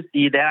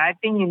WC, then I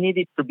think you need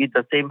it to be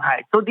the same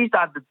height. So these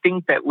are the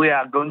things that we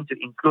are going to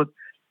include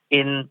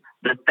in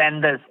the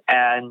standards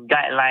and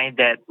guidelines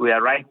that we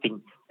are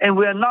writing. And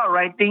we are not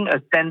writing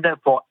a standard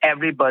for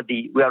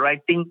everybody. We are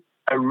writing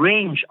a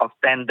range of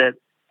standards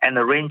and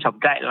a range of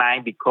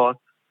guidelines, because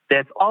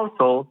there's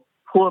also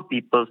poor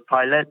people's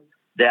toilets,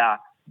 there are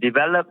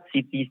developed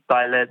cities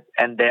toilets,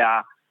 and there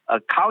are a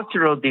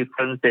cultural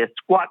difference. There are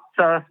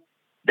squatters,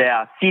 there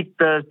are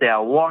sitters, there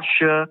are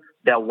washers,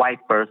 there are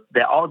wipers.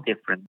 They're all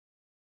different.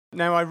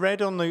 Now, I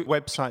read on the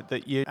website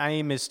that your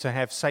aim is to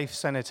have safe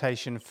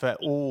sanitation for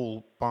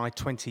all by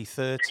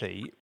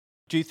 2030.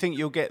 Do you think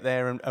you'll get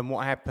there, and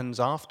what happens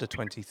after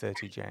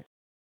 2030, Jack?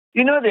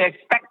 You know, the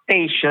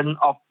expectation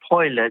of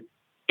toilets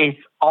is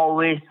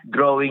always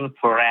growing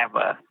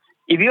forever.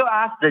 If you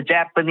ask the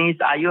Japanese,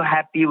 are you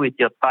happy with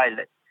your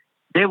toilet?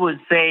 They would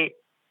say,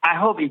 I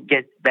hope it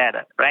gets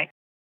better, right?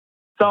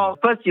 So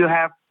first you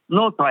have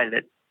no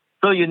toilet.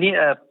 So you need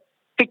a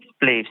fixed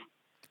place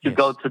to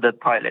go to the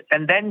toilet.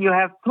 And then you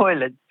have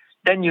toilets.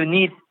 Then you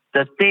need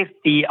the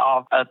safety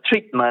of a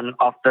treatment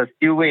of the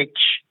sewage.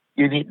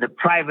 You need the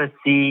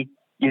privacy.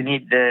 You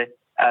need the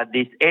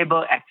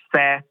disabled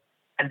access.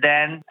 And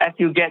then as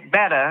you get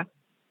better,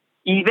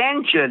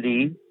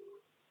 eventually,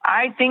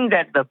 I think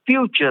that the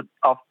future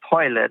of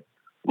toilet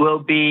will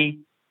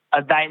be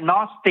a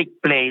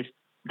diagnostic place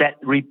that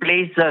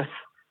replaces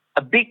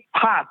a big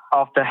part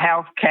of the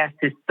healthcare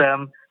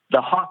system,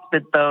 the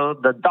hospital,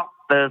 the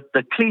doctors,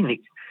 the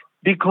clinics.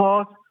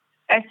 Because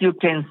as you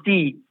can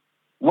see,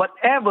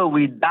 whatever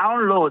we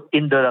download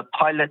into the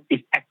toilet is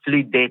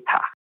actually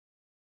data.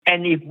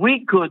 And if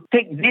we could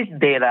take this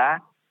data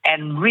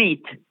and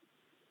read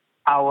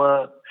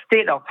our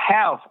state of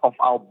health of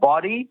our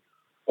body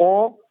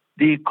or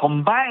the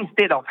combined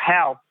state of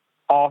health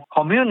of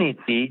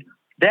community,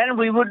 then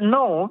we would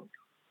know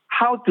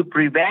how to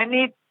prevent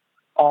it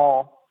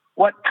or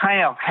what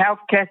kind of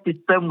healthcare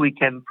system we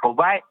can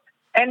provide.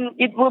 And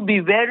it will be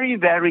very,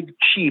 very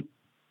cheap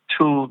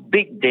through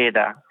big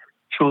data,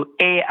 through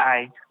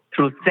AI,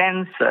 through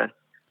sensors,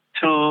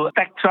 through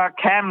spectral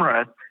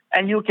cameras.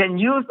 And you can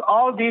use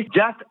all this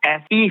just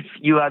as if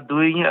you are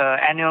doing an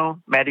annual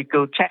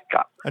medical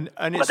checkup. And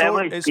it's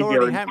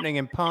already happening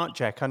in part,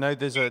 Jack. I know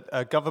there's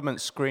a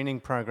government screening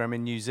program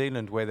in New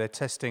Zealand where they're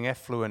testing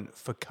effluent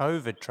for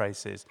COVID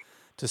traces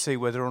to see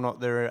whether or not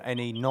there are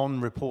any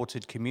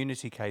non-reported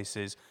community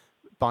cases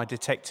by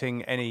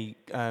detecting any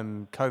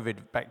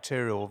COVID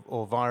bacteria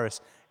or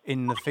virus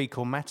in the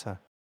fecal matter.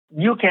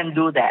 You can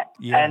do that.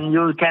 Yeah. And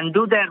you can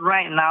do that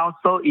right now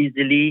so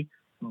easily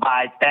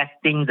by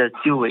testing the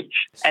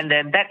sewage. And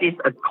then that is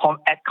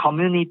at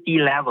community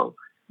level.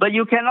 But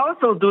you can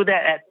also do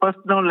that at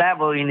personal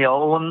level in your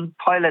own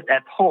toilet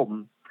at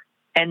home.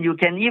 And you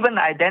can even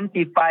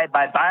identify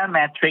by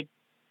biometric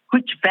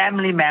which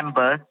family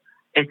member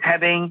is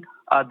having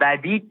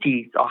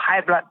diabetes or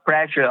high blood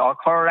pressure or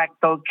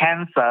colorectal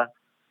cancer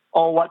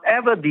or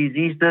whatever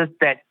diseases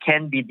that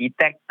can be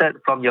detected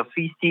from your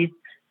feces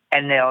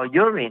and your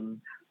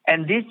urine.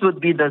 And this would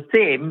be the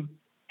same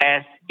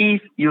as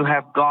if you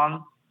have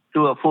gone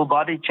to a full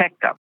body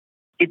checkup.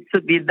 It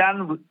should be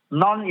done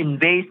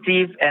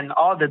non-invasive and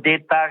all the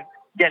data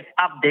gets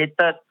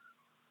updated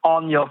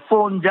on your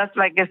phone just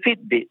like a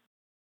Fitbit.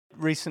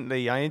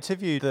 Recently, I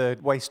interviewed the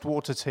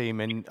wastewater team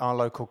in our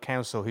local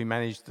council who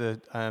manage the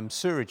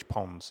sewerage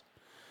ponds.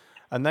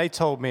 And they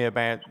told me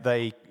about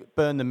they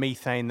burn the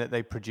methane that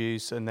they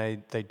produce and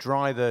they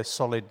dry the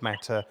solid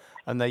matter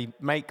and they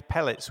make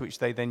pellets which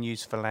they then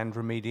use for land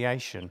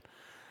remediation.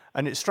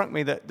 And it struck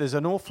me that there's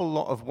an awful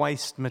lot of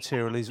waste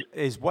material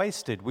is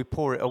wasted. We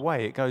pour it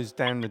away. It goes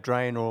down the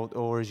drain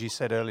or as you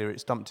said earlier,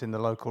 it's dumped in the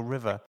local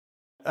river.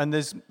 And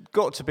there's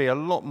got to be a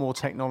lot more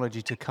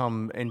technology to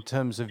come in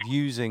terms of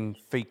using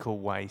fecal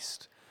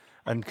waste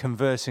and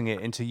converting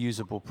it into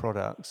usable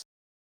products.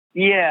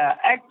 Yeah,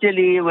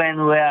 actually, when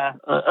we're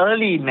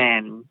early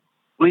men,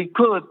 we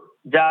could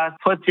just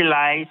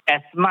fertilize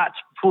as much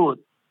food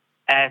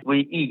as we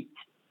eat,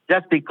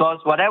 just because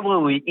whatever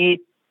we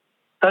eat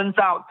turns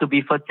out to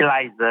be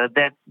fertilizer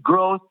that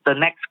grows the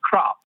next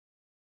crop.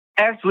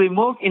 As we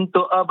move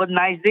into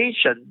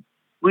urbanization,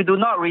 we do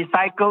not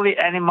recycle it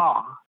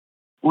anymore.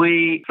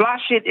 We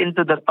flush it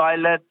into the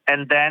toilet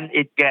and then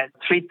it gets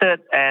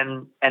treated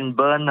and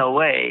burned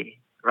away.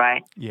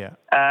 Right? Yeah.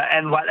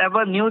 And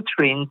whatever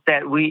nutrients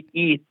that we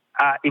eat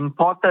are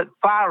imported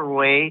far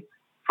away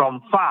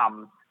from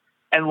farms.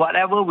 And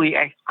whatever we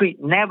excrete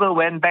never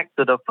went back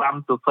to the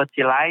farm to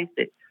fertilize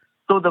it.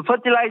 So the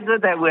fertilizer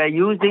that we're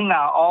using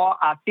are all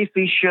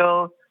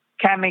artificial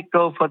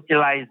chemical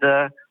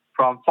fertilizer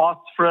from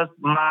phosphorus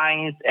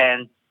mines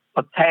and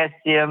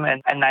potassium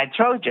and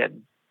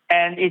nitrogen.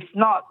 And it's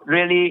not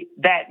really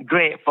that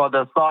great for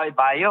the soil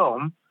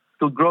biome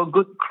to grow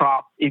good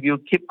crops if you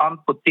keep on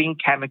putting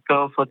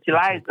chemical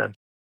fertilizers.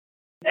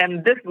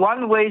 And this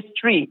one-way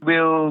street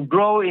will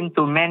grow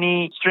into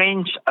many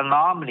strange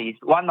anomalies.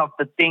 One of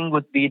the things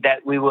would be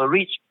that we will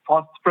reach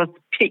phosphorus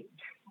peak,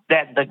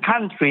 that the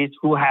countries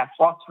who have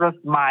phosphorus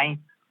mines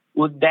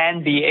would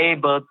then be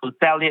able to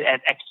sell it at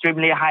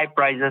extremely high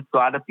prices to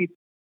other people.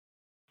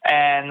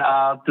 And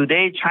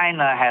today,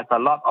 China has a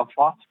lot of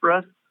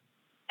phosphorus,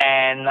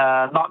 and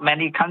not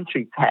many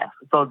countries have.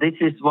 So this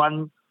is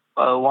one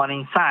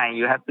warning sign.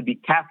 You have to be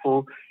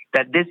careful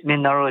that this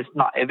mineral is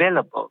not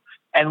available.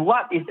 And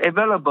what is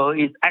available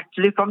is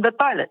actually from the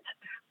toilet.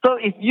 So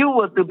if you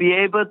were to be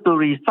able to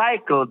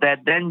recycle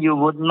that, then you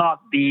would not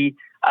be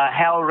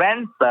held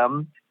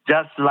ransom,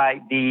 just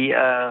like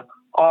the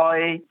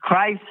oil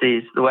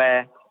crisis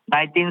where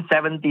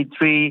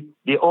 1973,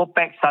 the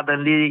OPEC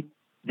suddenly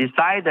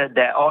decided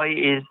that oil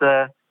is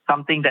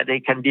something that they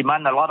can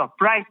demand a lot of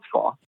price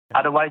for.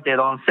 Otherwise, they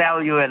don't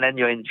sell you and then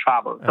you're in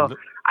trouble. So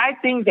I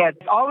think that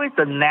always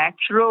the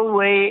natural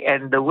way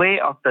and the way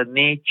of the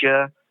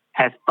nature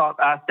has taught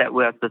us that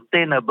we are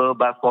sustainable,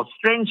 but for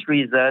strange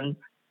reason,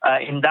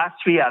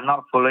 industry are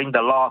not following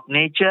the law of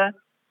nature.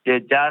 They're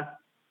just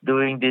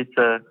doing this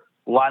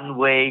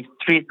one-way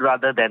street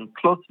rather than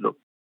closed loop.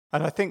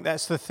 And I think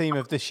that's the theme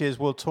of this year's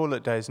World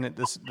Toilet Day, isn't it?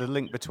 The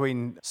link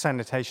between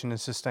sanitation and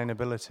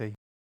sustainability.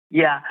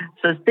 Yeah,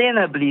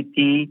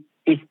 sustainability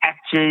is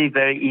actually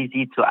very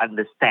easy to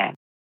understand.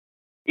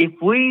 If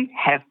we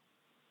have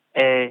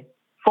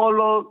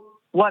followed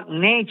what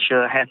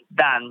nature has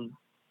done,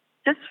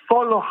 just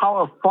follow how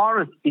a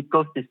forest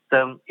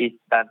ecosystem is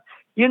done.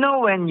 You know,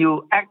 when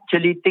you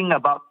actually think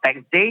about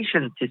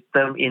taxation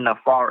system in a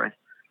forest,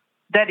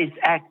 that is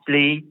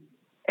actually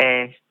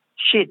a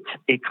shit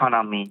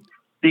economy,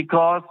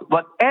 because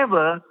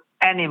whatever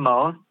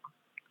animals,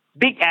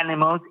 big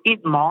animals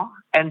eat more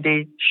and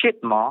they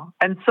shit more,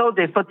 and so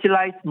they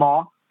fertilize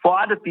more for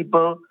other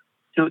people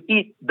to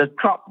eat the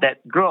crop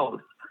that grows.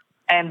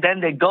 And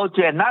then they go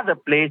to another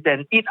place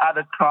and eat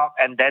other crop,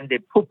 and then they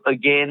poop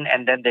again,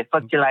 and then they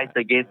fertilize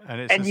again.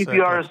 And if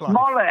you are a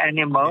smaller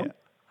animal,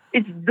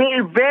 it's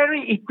very,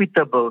 very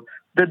equitable.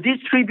 The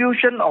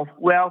distribution of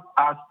wealth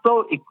are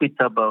so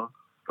equitable,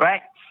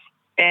 right?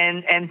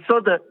 And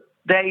so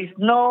there is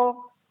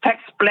no tax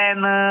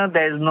planner,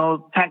 there is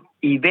no tax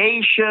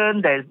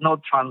evasion, there is no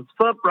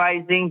transfer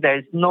pricing, there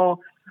is no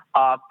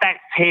tax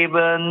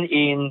haven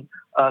in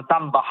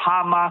some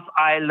Bahamas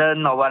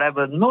island or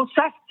whatever. No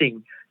such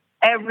thing.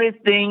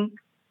 Everything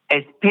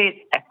is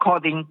paid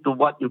according to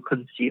what you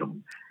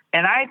consume.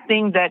 And I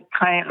think that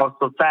kind of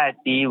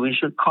society we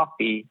should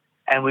copy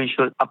and we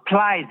should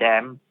apply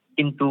them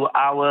into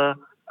our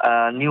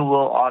New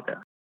World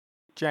Order.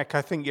 Jack,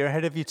 I think you're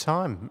ahead of your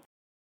time.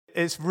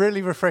 It's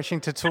really refreshing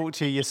to talk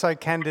to you. You're so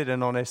candid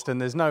and honest,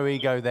 and there's no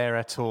ego there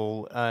at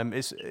all.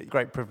 It's a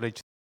great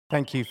privilege.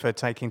 Thank you for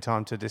taking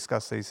time to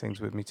discuss these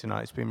things with me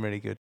tonight. It's been really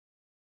good.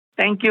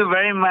 Thank you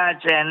very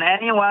much. And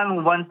anyone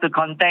who wants to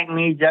contact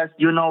me, just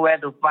you know where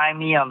to find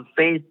me on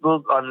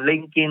Facebook, on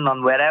LinkedIn,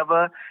 on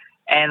wherever,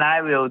 and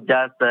I will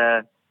just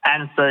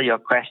answer your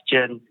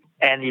question.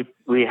 And if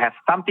we have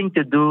something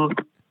to do,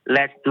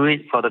 let's do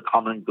it for the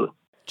common good.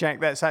 Jack,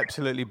 that's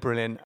absolutely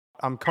brilliant.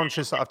 I'm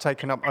conscious that I've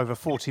taken up over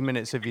 40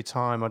 minutes of your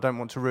time. I don't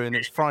want to ruin it.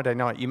 It's Friday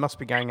night. You must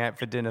be going out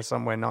for dinner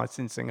somewhere nice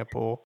in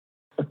Singapore.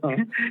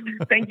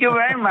 Thank you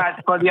very much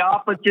for the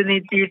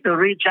opportunity to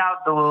reach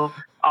out to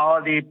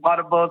all the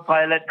portable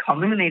toilet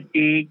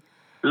community.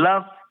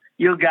 Love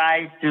you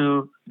guys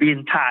to be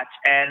in touch,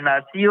 and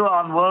see you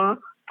on World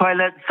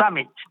Toilet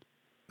Summit.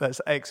 That's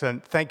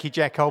excellent. Thank you,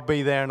 Jack. I'll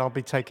be there and I'll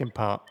be taking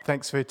part.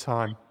 Thanks for your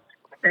time.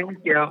 Thank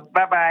you.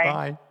 Bye-bye.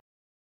 Bye.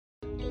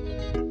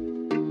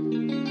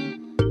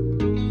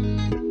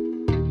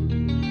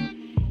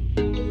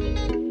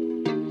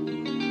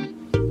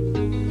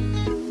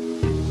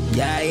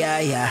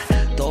 Yeah.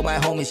 Told my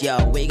homies,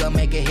 yo, we gon'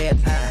 make a hit.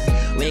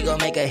 We gon'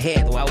 make a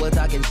hit while we're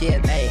talking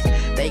shit. Hey,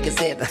 take a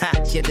sip.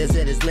 Shit, this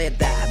shit is lit.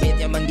 Beat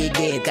yung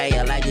manggigit,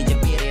 kaya lagi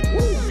yung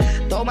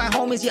pirit. Told my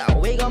homies, yo,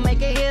 we gon'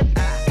 make a hit.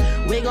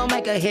 We gon'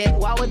 make a hit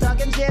while we're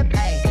talking shit.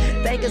 Hey,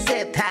 take a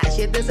sip.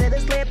 Shit, this shit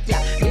is lit.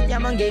 Yeah, beat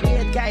yung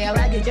manggigit, kaya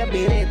lagi yung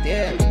pirit.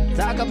 Yeah,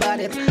 talk about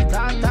it.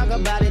 Talk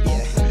about it.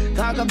 Yeah.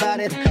 Talk about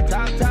it,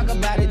 talk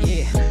about it,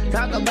 yeah.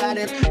 Talk about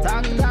it,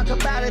 talk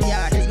about it,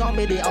 yeah. This gon'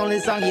 be the only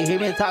song you hear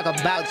me talk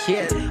about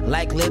shit.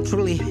 Like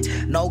literally,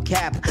 no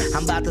cap.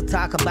 I'm about to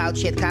talk about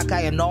shit,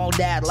 caca and all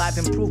that. Life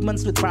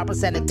improvements with proper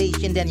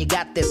sanitation, then you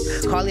got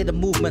this. Call it a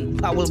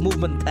movement, power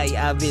movement, ay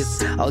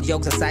obvious. All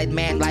jokes aside,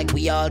 man, like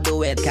we all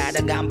do it.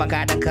 Kadang gampang,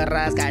 kadang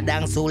keras,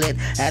 kadang sulit.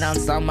 And on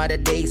some other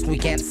days, we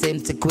can't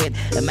seem to quit.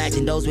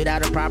 Imagine those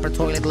without a proper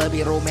toilet,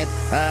 lebih rumit.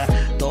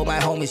 Told my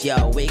homies,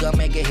 yo, we gon'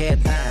 make a hit.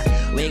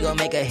 We gon'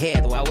 make a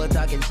hit while we're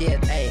talking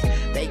shit. Hey,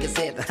 take a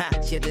sip.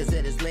 Shit, this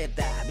shit is lit.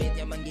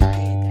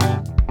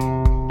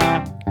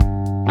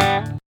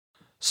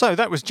 So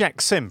that was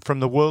Jack Sim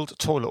from the World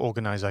Toilet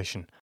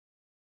Organization.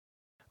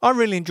 I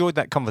really enjoyed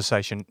that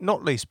conversation,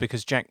 not least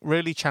because Jack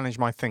really challenged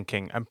my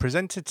thinking and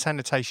presented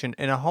sanitation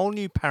in a whole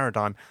new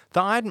paradigm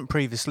that I hadn't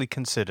previously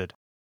considered.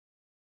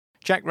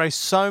 Jack raised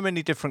so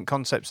many different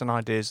concepts and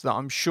ideas that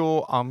I'm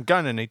sure I'm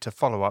going to need to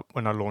follow up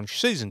when I launch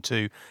Season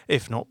 2,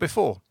 if not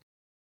before.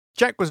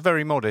 Jack was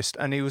very modest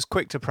and he was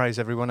quick to praise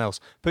everyone else,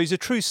 but he's a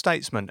true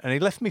statesman and he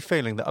left me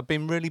feeling that I've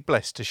been really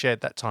blessed to share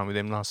that time with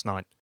him last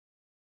night.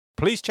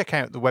 Please check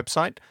out the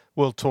website,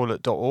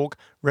 worldtoilet.org,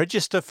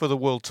 register for the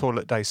World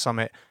Toilet Day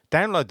Summit,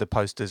 download the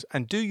posters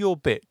and do your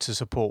bit to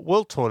support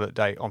World Toilet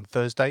Day on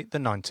Thursday the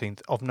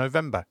 19th of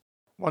November.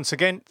 Once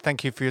again,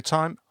 thank you for your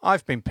time.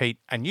 I've been Pete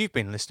and you've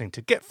been listening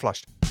to Get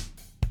Flushed.